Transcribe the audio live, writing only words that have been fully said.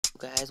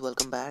Guys,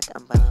 welcome back.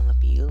 I'm Banana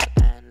Peel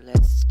and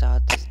let's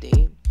start this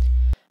day.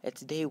 It's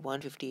day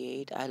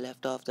 158. I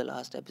left off the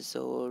last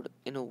episode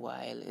in a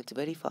while. It's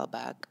very far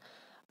back.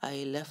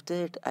 I left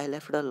it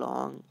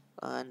along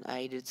and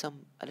I did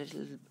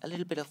a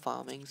little bit of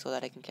farming so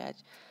that I can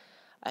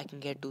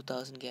get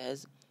 2000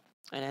 gas.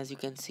 And as you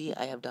can see,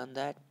 I have done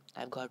that.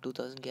 I've got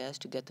 2000 gas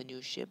to get the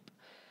new ship,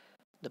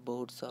 the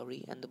boat,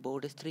 sorry, and the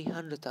boat is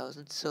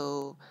 300,000.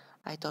 So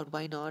I thought,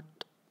 why not?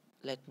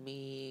 Let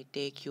me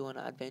take you on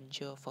an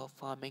adventure for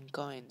farming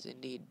coins,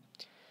 indeed.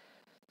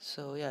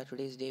 So, yeah,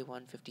 today's day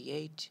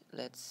 158.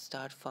 Let's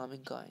start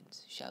farming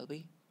coins, shall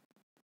we?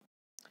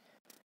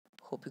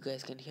 Hope you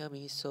guys can hear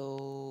me.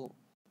 So,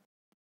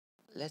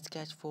 let's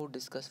catch 4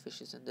 discus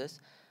fishes in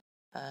this.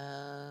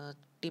 Uh,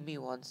 Timmy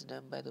wants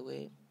them, by the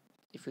way,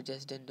 if you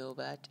just didn't know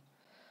that.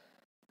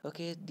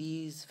 Okay,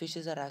 these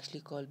fishes are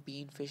actually called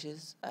bean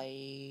fishes.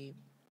 I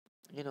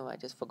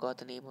just forgot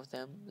the name of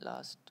them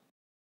last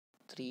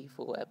 3,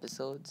 4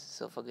 episodes,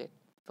 so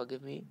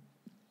forgive me.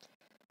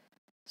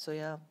 So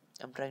yeah,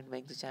 I'm trying to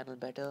make the channel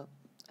better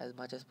as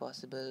much as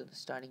possible,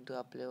 starting to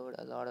upload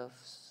a lot of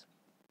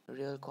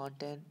real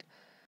content,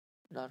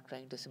 not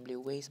trying to simply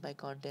waste my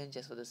content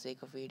just for the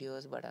sake of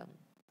videos, but I'm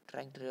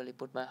trying to really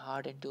put my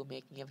heart into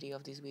making every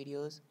of these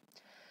videos.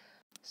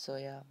 So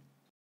yeah,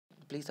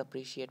 please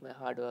appreciate my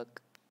hard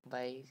work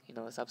by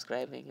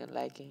subscribing and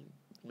liking.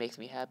 It makes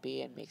me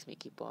happy and makes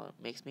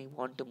me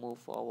want to move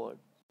forward.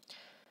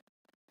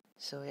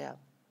 So yeah,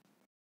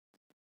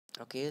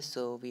 okay,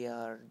 so we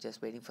are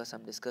just waiting for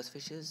some discuss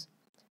fishes.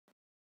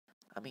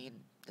 I mean,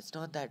 it's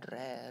not that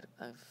rare,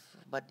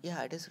 but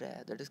yeah, it is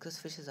rare. The discus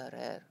fishes are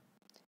rare.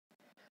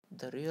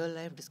 The real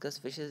life discus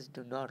fishes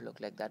do not look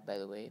like that, by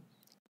the way.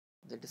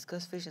 The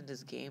discus fish in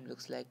this game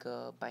looks like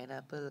a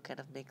pineapple kind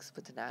of mix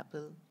with an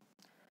apple.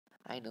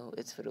 I know,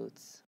 it's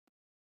fruits.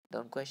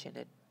 Don't question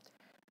it.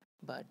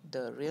 But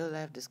the real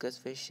life discus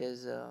fish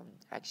is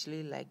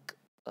actually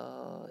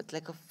it's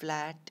like a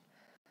flat,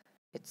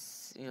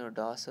 it's,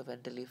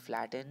 dorsoventrally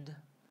flattened,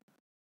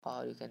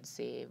 or you can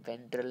say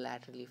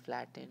ventrolaterally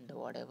flattened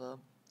or whatever.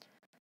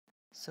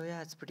 So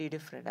yeah, it's pretty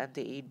different, and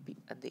they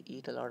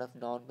eat a lot of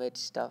non-veg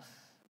stuff.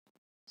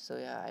 So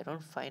yeah, I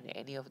don't find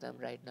any of them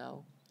right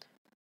now.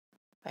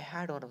 I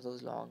had one of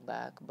those long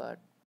back, but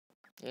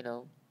you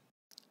know,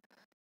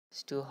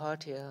 it's too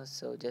hot here,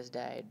 so just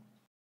died.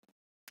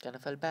 Kind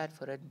of felt bad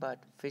for it,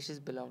 but fishes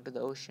belong to the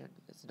ocean.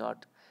 It's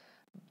not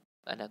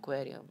an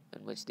aquarium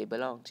in which they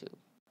belong to.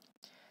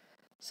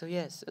 So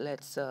yes,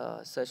 let's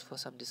search for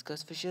some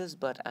discussed fishes,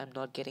 but I'm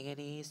not getting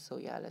any. So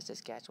yeah, let's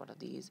just catch one of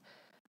these.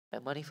 By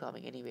money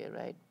farming anyway,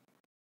 right?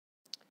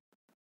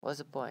 What's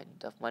the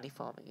point of money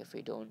farming if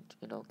we don't,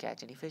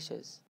 catch any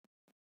fishes?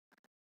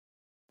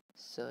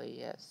 So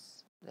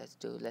yes,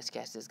 let's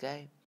catch this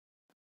guy.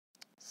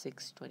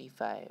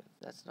 625.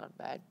 That's not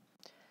bad.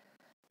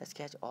 Let's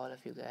catch all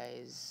of you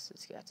guys.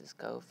 Let's catch this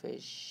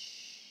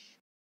cowfish.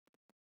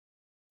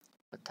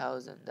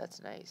 1,000.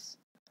 That's nice.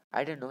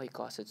 I didn't know he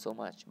costed so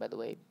much, by the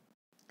way.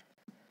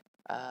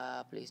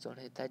 Please don't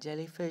hit that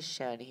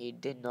jellyfish, and he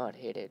did not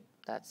hit it.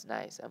 That's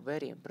nice. I'm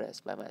very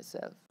impressed by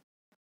myself.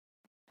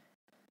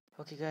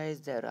 Okay,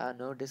 guys, there are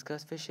no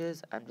discussed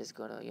fishes. I'm just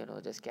gonna,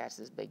 just catch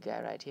this big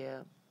guy right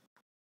here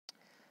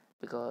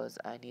because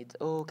I need.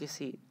 Oh, okay,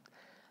 see,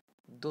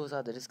 those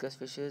are the discussed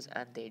fishes,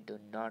 and they do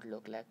not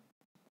look like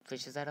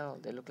fishes at all.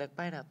 They look like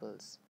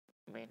pineapples.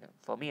 I mean,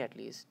 for me at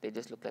least, they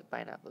just look like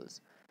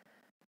pineapples.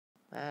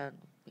 Man,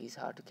 he's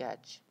hard to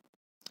catch.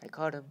 I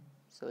caught him.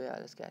 So yeah,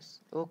 let's catch.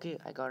 Okay,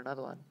 I got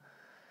another one.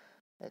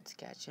 Let's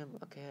catch him.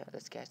 Okay,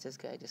 let's catch this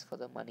guy just for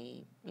the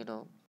money,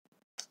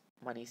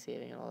 money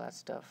saving and all that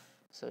stuff.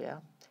 So yeah,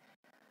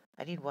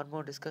 I need one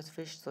more discus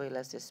fish. So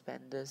let's just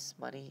spend this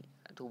money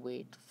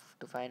to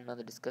to find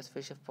another discus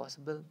fish if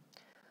possible.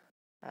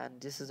 And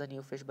this is a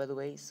new fish, by the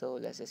way. So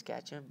let's just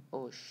catch him.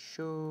 Oh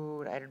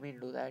shoot! I didn't mean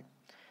to do that.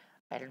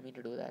 I didn't mean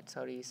to do that.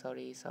 Sorry,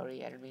 sorry,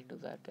 sorry. I didn't mean to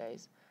do that,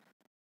 guys.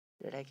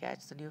 Did I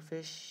catch the new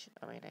fish?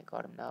 I mean, I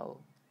got him now.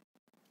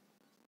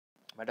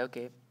 But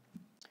okay.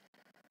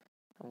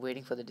 I'm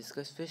waiting for the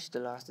discus fish, the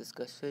last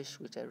discus fish,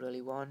 which I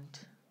really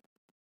want.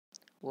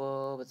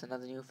 Whoa, it's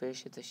another new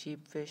fish. It's a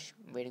sheep fish.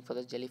 I'm waiting for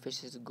the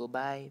jellyfishes to go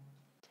by.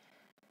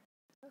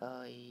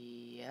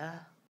 Yeah.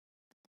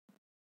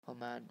 Oh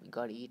man, we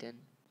got eaten.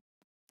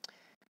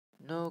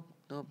 No,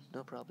 no,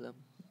 no problem.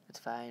 It's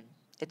fine.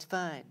 It's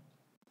fine.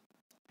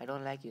 I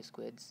don't like you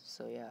squids.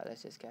 So yeah,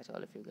 let's just catch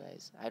all of you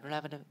guys. I don't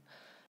have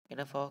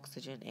enough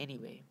oxygen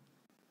anyway.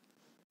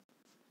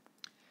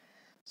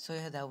 So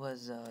yeah, that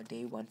was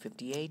day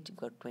 158. We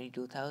got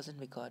 22,000.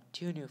 We got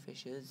 2 new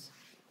fishes.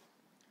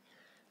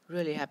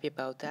 Really happy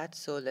about that.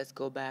 So let's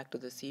go back to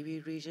the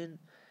seaweed region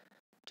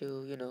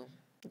to,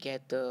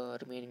 get the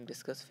remaining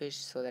discus fish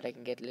so that I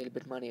can get a little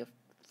bit money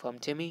from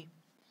Timmy.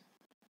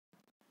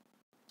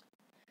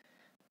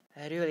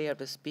 I really have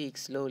to speak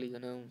slowly,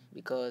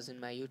 because in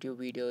my YouTube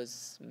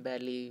videos,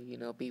 barely,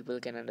 people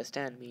can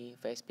understand me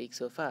if I speak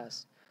so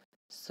fast.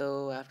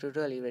 So I have to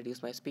really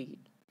reduce my speed.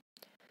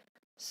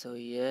 So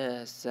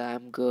yes,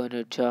 I'm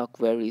gonna talk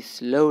very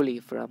slowly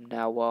from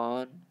now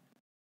on.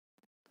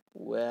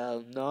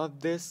 Well,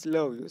 not this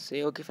slow, you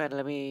say. Okay, fine,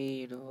 let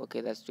me,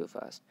 okay, that's too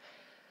fast.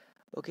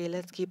 Okay,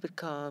 let's keep it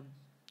calm.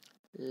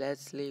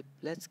 Let's sleep.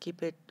 Let's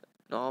keep it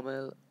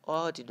normal,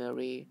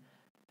 ordinary,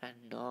 and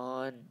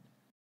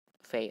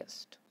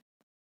non-fast.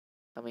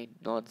 I mean,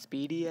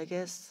 non-speedy, I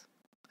guess.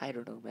 I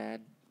don't know,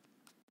 man.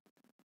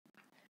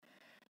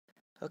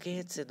 Okay,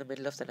 it's in the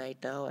middle of the night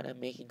now, and I'm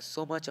making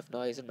so much of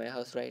noise in my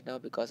house right now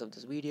because of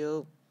this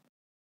video.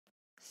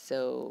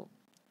 So,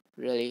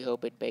 really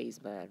hope it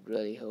pays, man.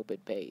 Really hope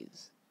it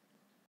pays.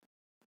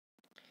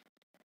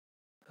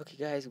 Okay,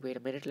 guys, wait a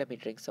minute. Let me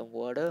drink some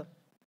water.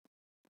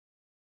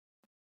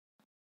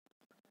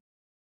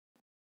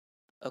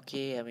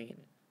 Okay, I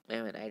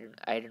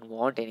didn't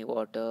want any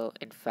water.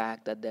 In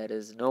fact, that there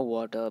is no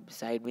water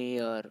beside me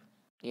or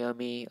near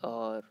me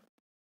or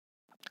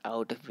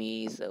out of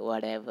me, so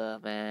whatever,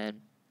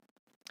 man.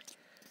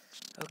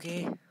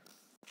 Okay,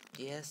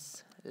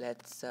 yes,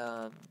 let's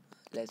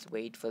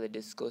wait for the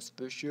discos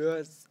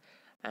fishers,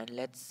 and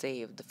let's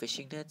save the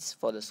fishing nets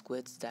for the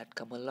squids that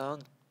come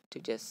along to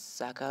just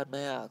suck out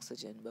my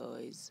oxygen,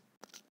 boys.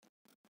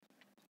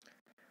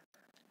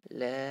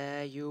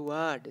 There you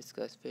are,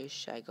 discuss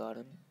fish. I got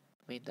him.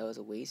 I mean, that was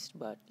a waste,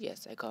 but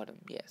yes, I got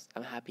him. Yes,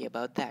 I'm happy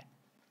about that.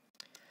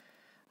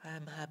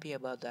 I'm happy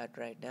about that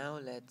right now.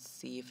 Let's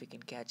see if we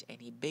can catch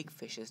any big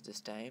fishes this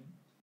time.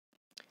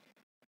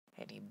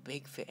 Any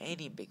big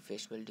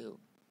fish will do,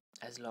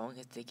 as long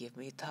as they give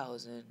me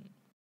 1,000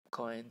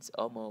 coins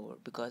or more.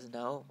 Because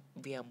now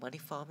we are money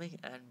farming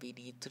and we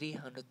need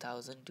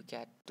 300,000 to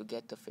get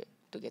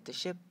the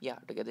ship. Yeah,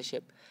 to get the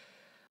ship.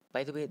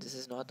 By the way, this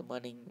is not the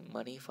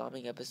money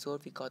farming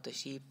episode. We caught the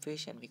sheep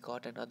fish and we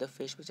caught another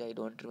fish which I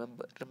don't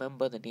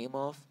remember the name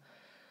of.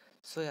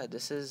 So yeah,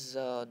 this is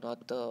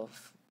not the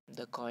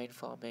coin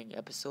farming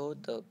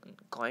episode. The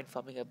coin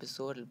farming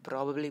episode will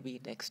probably be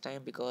next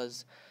time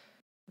because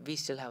we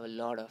still have a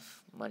lot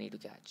of money to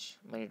catch.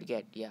 Money to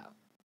get, yeah.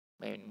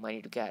 I mean,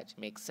 money to catch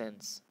makes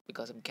sense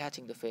because I'm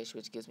catching the fish,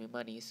 which gives me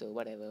money. So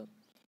whatever.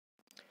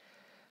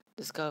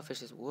 This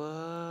cowfish is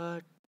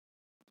what?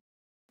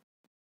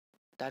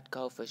 That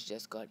cowfish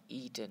just got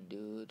eaten,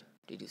 dude.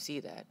 Did you see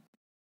that?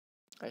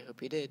 I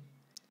hope you did.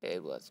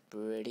 It was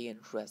pretty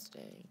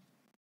interesting.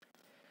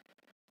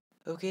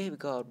 Okay, we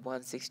got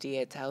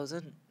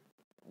 168,000,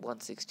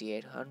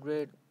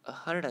 16800,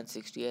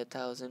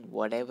 168,000,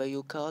 whatever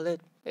you call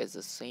it, is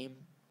the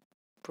same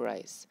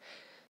price.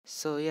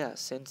 So yeah,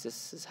 since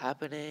this is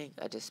happening,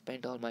 I just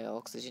spent all my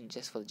oxygen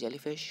just for the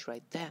jellyfish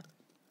right there.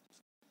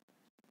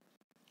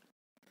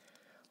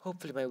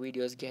 Hopefully my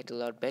videos get a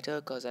lot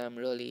better because I'm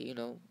really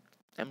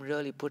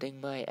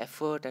putting my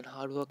effort and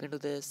hard work into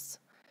this.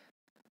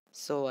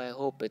 So I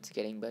hope it's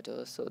getting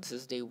better. So this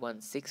is day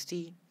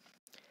 160.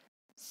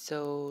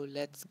 So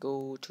let's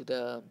go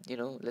to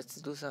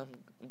let's do some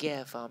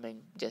gear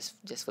farming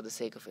just for the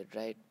sake of it,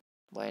 right?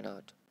 Why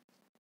not?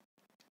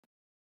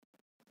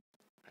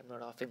 I'm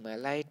not offing my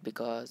light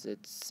because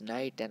it's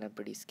night and I'm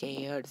pretty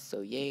scared. So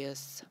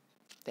yes,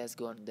 there's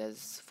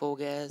 4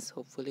 gears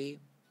hopefully.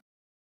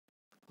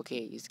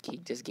 Okay,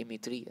 just give me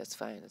 3. That's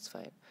fine. That's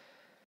fine.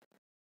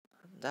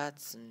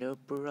 That's no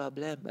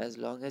problem as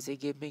long as you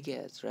give me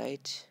gas,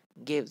 right?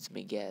 Gives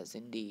me gas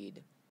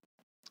indeed.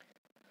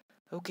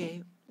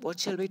 Okay, what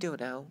shall we do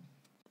now?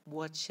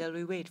 What shall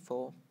we wait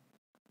for?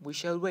 We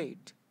shall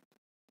wait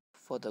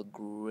for the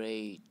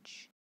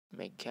great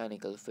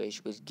mechanical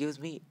fish which gives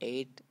me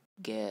 8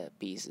 gear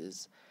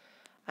pieces.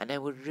 And I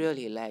would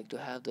really like to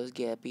have those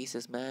gear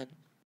pieces, man,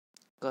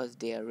 because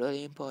they are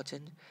really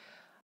important.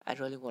 I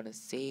really want to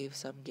save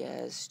some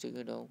gas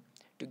to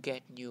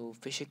get new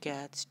fisher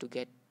cats, to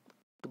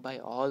buy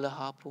all the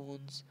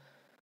harpoons,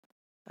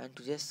 and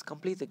to just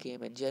complete the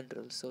game in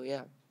general. So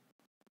yeah.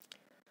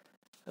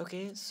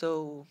 Okay,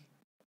 so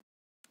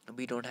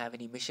we don't have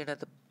any mission at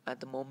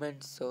the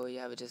moment. So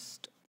yeah, we're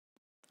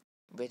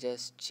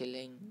just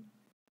chilling,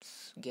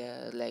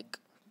 like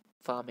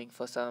farming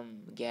for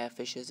some gear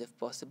fishes if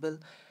possible,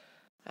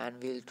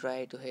 and we'll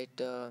try to hit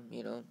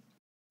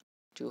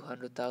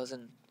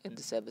 200,000 in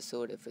this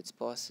episode if it's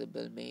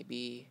possible.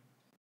 Maybe.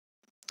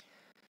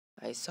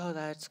 I saw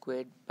that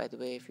squid, by the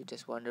way. If you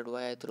just wondered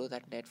why I threw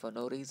that net for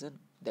no reason,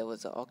 there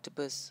was an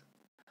octopus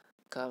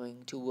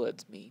coming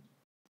towards me.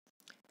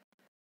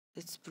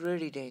 It's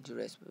pretty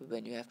dangerous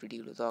when you have to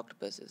deal with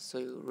octopuses, so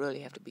you really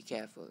have to be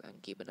careful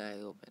and keep an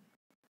eye open.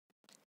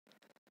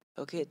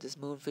 Okay, this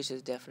moonfish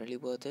is definitely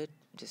worth it.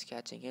 Just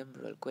catching him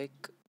real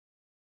quick.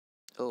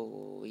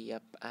 Oh,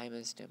 yep, I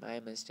missed him. I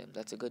missed him.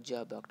 That's a good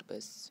job,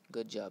 octopus.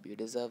 Good job. You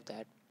deserve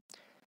that.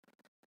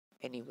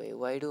 Anyway,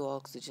 why do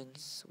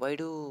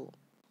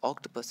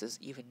octopuses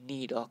even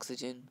need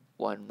oxygen?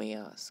 One may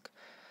ask.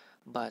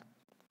 But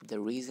the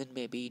reason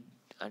may be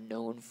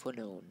unknown for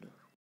known.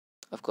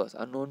 Of course,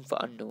 unknown for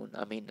unknown.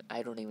 I mean,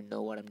 I don't even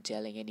know what I'm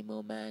telling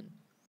anymore, man.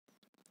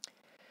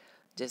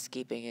 Just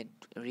keeping it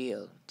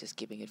real, just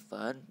keeping it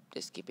fun,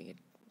 just keeping it,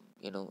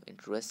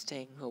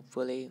 interesting,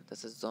 hopefully.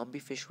 There's a zombie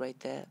fish right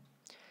there.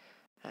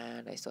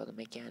 And I saw the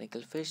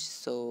mechanical fish,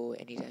 so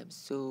anytime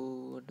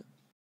soon,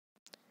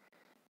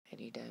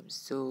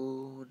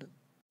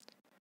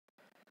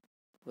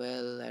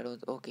 Well, I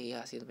don't. Okay,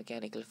 yeah, see the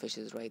mechanical fish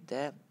is right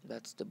there.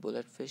 That's the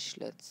bullet fish.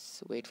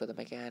 Let's wait for the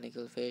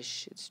mechanical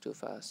fish. It's too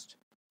fast.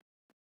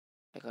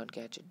 I can't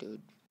catch it,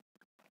 dude.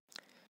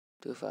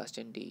 Too fast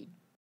indeed.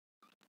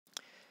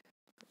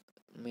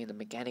 I mean, the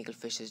mechanical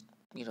fish is,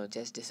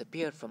 just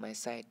disappeared from my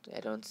sight. I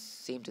don't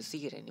seem to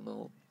see it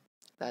anymore.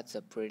 That's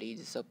a pretty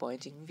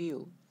disappointing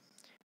view.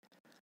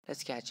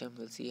 Let's catch him.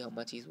 We'll see how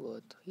much he's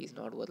worth. He's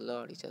not worth a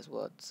lot. He's just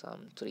worth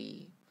some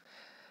 3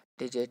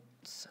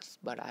 digits.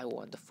 But I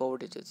want the 4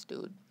 digits,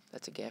 dude.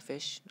 That's a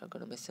gairfish. Not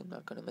gonna miss him.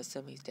 Not gonna miss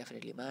him. He's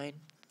definitely mine.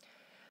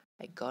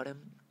 I got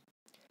him.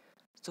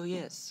 So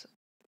yes,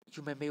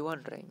 you may be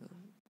wondering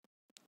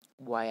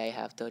why I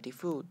have 30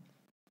 food.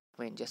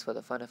 I mean, just for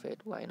the fun of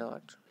it. Why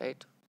not,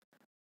 right?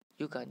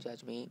 You can't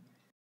judge me.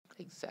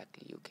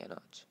 Exactly, you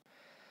cannot.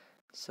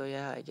 So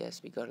yeah, I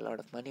guess we got a lot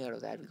of money out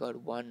of that. We got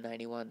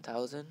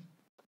 191,000.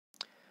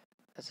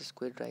 That's a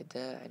squid right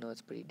there. I know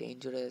it's pretty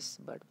dangerous,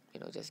 but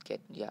just get,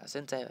 yeah,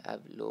 since I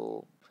have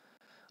low.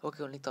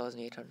 Okay, only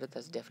 1,800.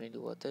 That's definitely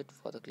worth it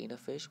for the cleaner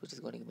fish, which is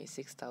going to give me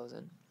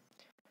 6,000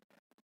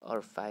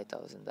 or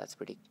 5,000. That's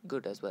pretty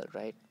good as well,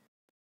 right?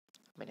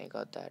 I mean, I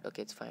got that.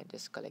 Okay, it's fine.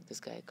 Just collect this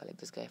guy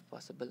if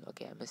possible.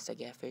 Okay, I missed a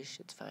gairfish.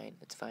 It's fine.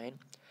 It's fine.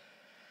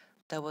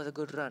 That was a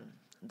good run.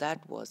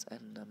 That was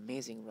an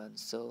amazing run.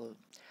 So,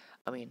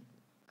 I mean,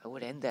 I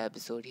would end the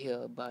episode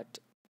here, but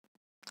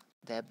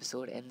the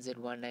episode ends at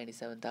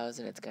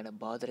 197,000. It's kind of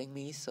bothering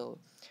me. So,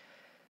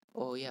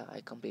 oh yeah,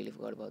 I completely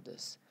forgot about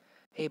this.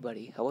 Hey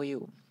buddy, how are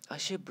you? Our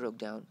ship broke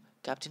down.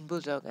 Captain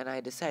Bulldog and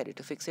I decided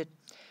to fix it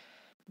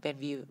when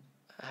we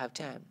have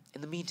time. In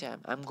the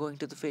meantime, I'm going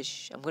to the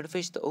fish. I'm going to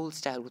fish the old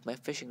style with my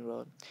fishing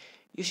rod.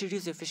 You should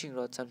use your fishing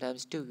rod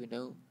sometimes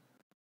too.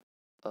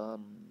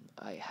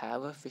 I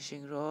have a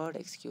fishing rod,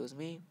 excuse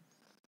me.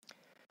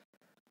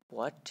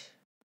 What?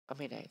 I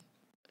mean,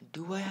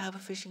 do I have a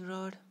fishing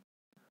rod?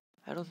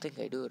 I don't think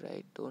I do,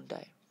 right? Don't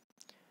I?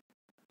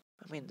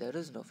 I mean, there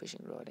is no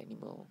fishing rod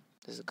anymore.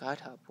 There's a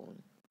card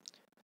harpoon.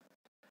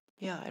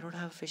 Yeah, I don't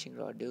have a fishing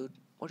rod, dude.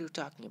 What are you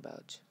talking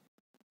about?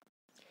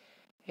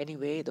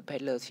 Anyway, the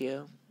peddler's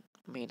here.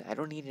 I mean, I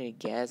don't need any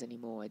gas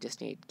anymore. I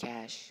just need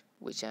cash,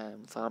 which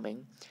I'm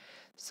farming.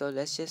 So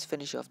let's just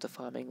finish off the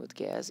farming with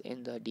gas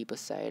in the deeper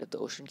side of the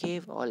ocean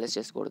cave, or let's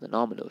just go to the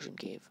normal ocean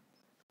cave.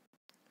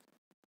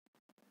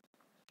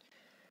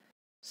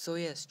 So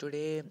yes,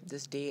 today,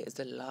 this day is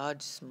the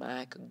large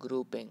smack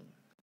grouping.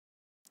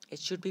 It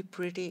should be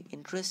pretty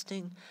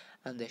interesting,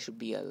 and there should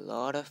be a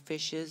lot of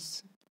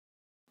fishes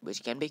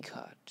which can be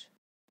caught.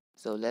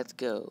 So let's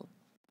go.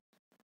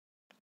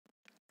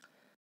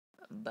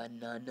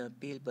 Banana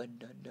peel,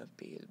 banana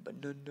peel,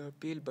 banana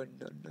peel,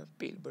 banana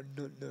peel,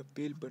 banana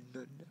peel,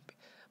 banana peel,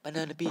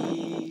 banana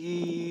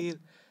peel,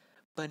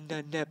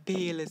 banana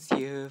peel is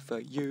here for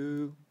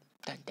you.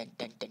 Dun dun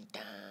dun dun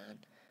dun.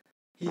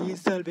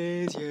 He's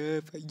always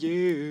here for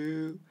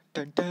you.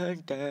 Dun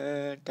dun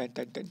dun dun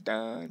dun dun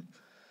dun.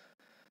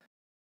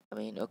 I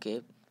mean,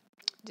 okay,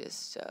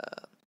 just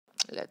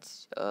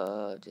let's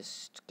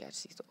just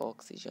catch these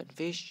oxygen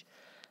fish.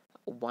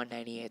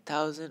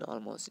 198,000,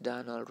 almost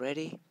done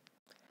already.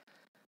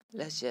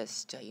 Let's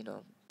just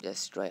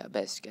just try our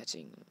best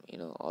catching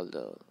all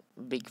the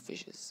big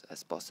fishes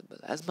as possible,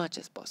 as much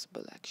as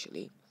possible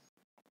actually.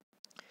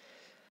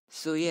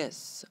 So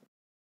yes,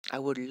 I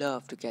would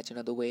love to catch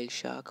another whale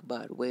shark,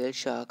 but whale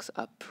sharks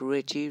are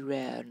pretty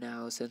rare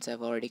now since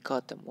I've already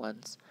caught them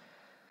once.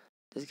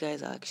 This guy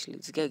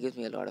gives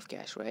me a lot of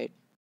cash, right?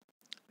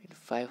 I mean,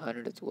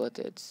 500 is worth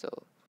it. So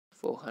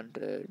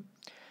 400,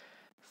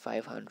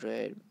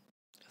 500,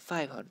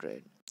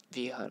 500.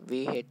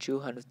 We hit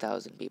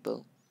 200,000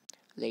 people,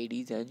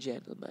 ladies and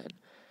gentlemen.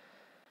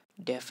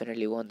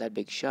 Definitely want that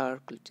big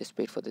shark. Just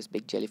wait for this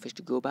big jellyfish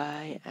to go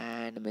by,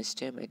 and I missed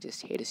him. I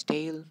just hit his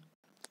tail.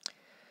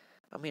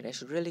 I mean, I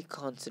should really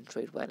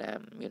concentrate when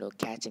I'm,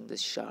 catching this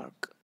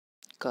shark.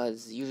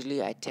 Because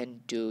usually I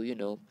tend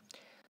to,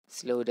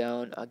 slow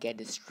down or get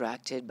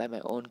distracted by my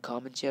own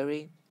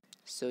commentary.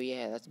 So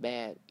yeah, that's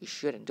bad. You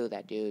shouldn't do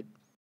that, dude.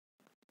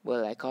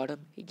 Well, I caught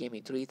him. He gave me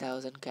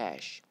 3,000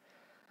 cash.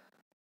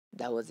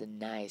 That was a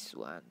nice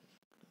one.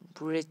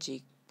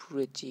 Pretty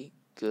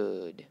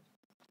good.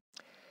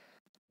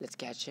 Let's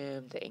catch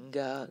him, the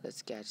Inga.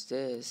 Let's catch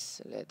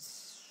this.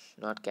 Let's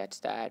not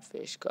catch that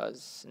fish,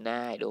 cause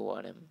nah, I don't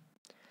want him.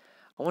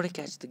 I want to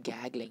catch the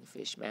gaggling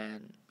fish,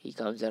 man. He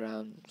comes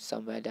around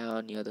somewhere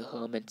down near the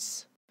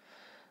hermits.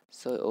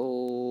 So,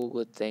 oh,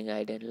 good thing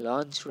I didn't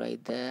launch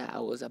right there. I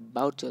was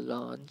about to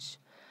launch,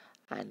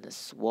 and a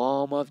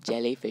swarm of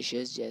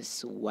jellyfishes just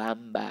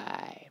swam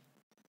by.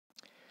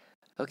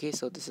 Okay,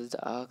 so this is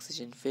the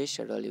oxygen fish.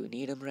 I really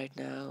need him right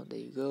now. There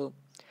you go.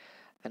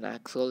 An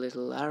actual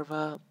little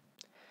larva.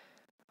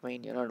 I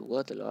mean, you're not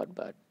worth a lot,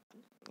 but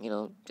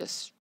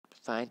just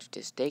fine to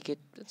just take it.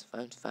 It's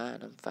fine,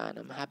 I'm fine.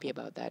 I'm happy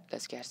about that.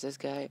 Let's catch this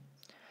guy.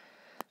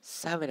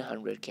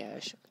 700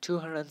 cash,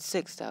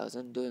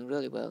 206,000, doing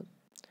really well.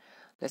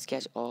 Let's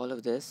catch all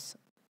of this.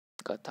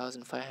 Got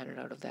 1,500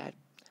 out of that.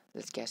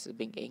 Let's catch the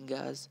big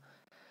Ingas.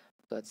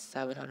 Got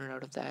 700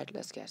 out of that.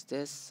 Let's catch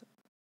this.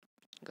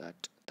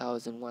 Got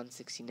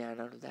 1169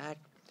 out of that.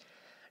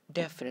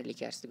 Definitely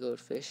catch the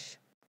goldfish.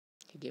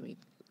 He gave me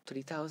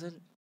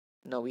 3000.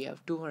 Now we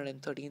have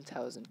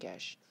 213,000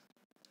 cash,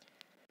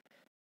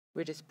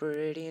 which is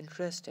pretty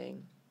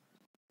interesting.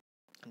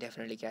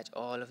 Definitely catch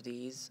all of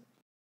these.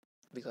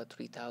 We got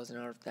 3000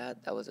 out of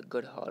that. That was a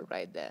good haul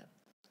right there.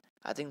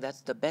 I think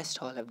that's the best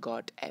haul I've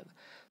got ever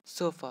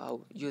so far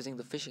using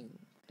the fishing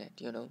net.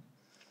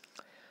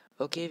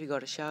 Okay, we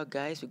got a shark,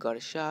 guys. We got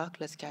a shark.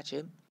 Let's catch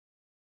him.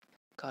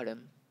 Caught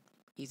him.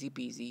 Easy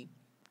peasy.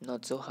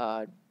 Not so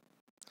hard.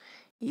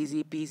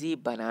 Easy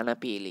peasy banana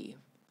peely.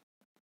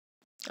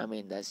 I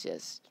mean, that's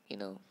just,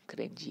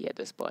 cringy at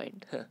this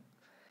point.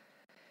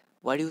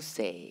 What do you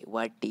say?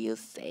 What do you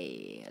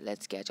say?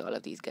 Let's catch all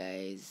of these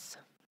guys.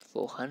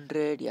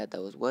 400. Yeah,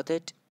 that was worth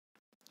it.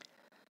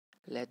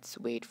 Let's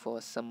wait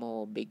for some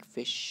more big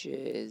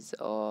fishes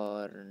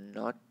or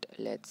not.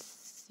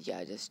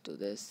 Yeah, just do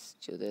this.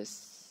 Do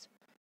this.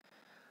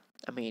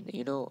 I mean,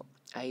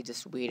 I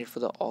just waited for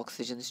the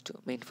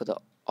for the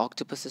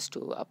octopuses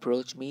to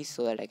approach me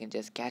so that I can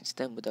just catch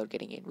them without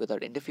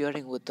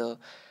interfering with the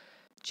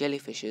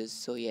jellyfishes.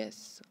 So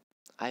yes,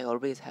 I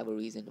always have a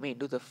reason. I mean,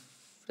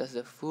 does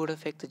the food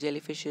affect the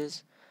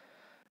jellyfishes?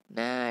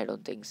 Nah, I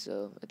don't think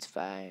so. It's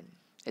fine.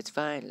 It's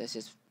fine.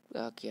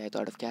 Okay, I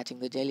thought of catching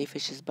the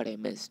jellyfishes, but I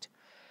missed.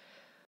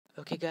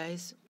 Okay,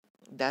 guys,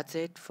 that's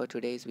it for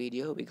today's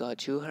video. We got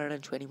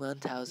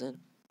 221,000,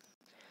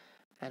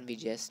 and we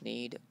just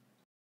need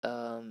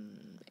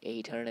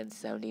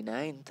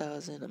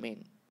 879,000. I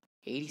mean,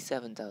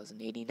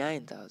 87,000,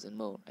 89,000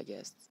 more, I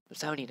guess.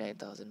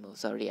 79,000 more.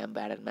 Sorry, I'm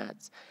bad at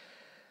maths.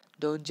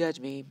 Don't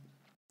judge me.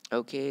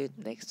 Okay,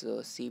 next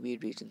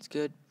seaweed region's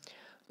good.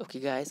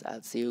 Okay, guys,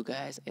 I'll see you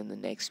guys in the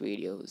next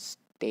video.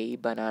 Stay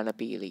banana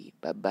peely.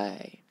 Bye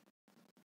bye.